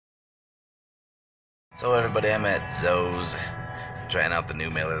So everybody, I'm at Zoes, trying out the new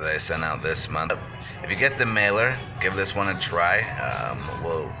mailer that I sent out this month. If you get the mailer, give this one a try.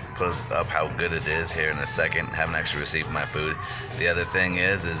 We'll put up how good it is here in a second. Haven't actually received my food. The other thing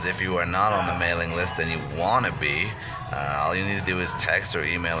is if you are not on the mailing list and you want to be, all you need to do is text or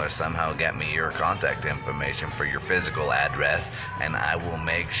email or somehow get me your contact information for your physical address, and I will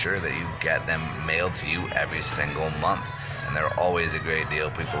make sure that you get them mailed to you every single month. And they're always a great deal.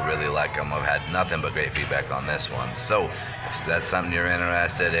 People really like them. I've had nothing but great feedback on this one. So if that's something you're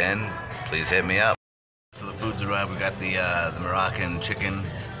interested in, please hit me up. So the food's arrived. We got the Moroccan chicken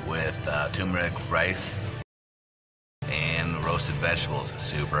with turmeric rice and roasted vegetables.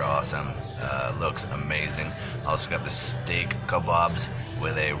 Super awesome. Looks amazing. Also got the steak kebabs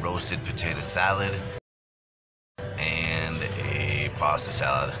with a roasted potato salad and a pasta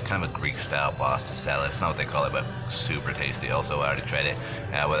salad, kind of a Greek style pasta salad. It's not what they call it, but super tasty. Also, I already tried it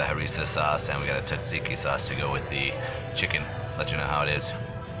with a harissa sauce, and we got a tzatziki sauce to go with the chicken. Let you know how it is.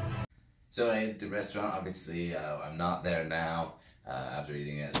 So I ate at the restaurant. Obviously, I'm not there now. After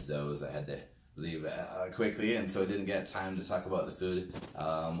eating at Zoes, I had to leave quickly, and so I didn't get time to talk about the food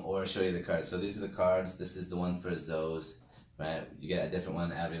or show you the cards. So these are the cards. This is the one for Zoes. Right, you get a different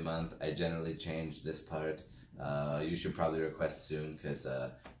one every month. I generally change this part. You should probably request soon, because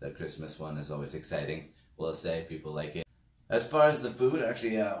the Christmas one is always exciting. We'll say people like it. As far as the food, I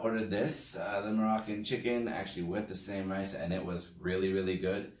actually ordered this, the Moroccan chicken, actually with the same rice, and it was really, really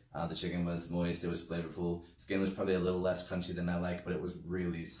good. The chicken was moist, it was flavorful. Skin was probably a little less crunchy than I like, but it was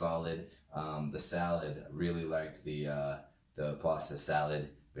really solid. The salad, really liked the pasta salad,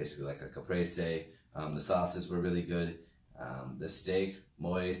 basically like a caprese. The sauces were really good. The steak,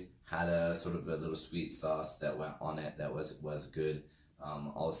 moist, had a sort of a little sweet sauce that went on it that was good.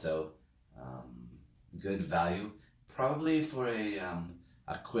 Also, good value. Probably for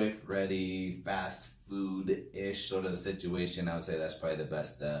a quick, ready, fast food-ish sort of situation, I would say that's probably the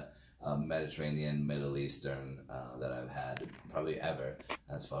best Mediterranean, Middle Eastern that I've had probably ever,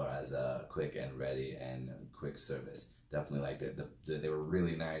 as far as quick and ready and quick service. Definitely liked it. They were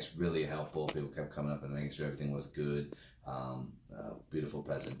really nice, really helpful. People kept coming up and making sure everything was good. Beautiful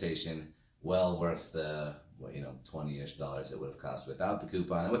presentation. Well worth the $20-ish it would have cost without the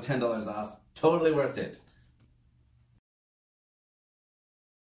coupon, and with $10 off, totally worth it.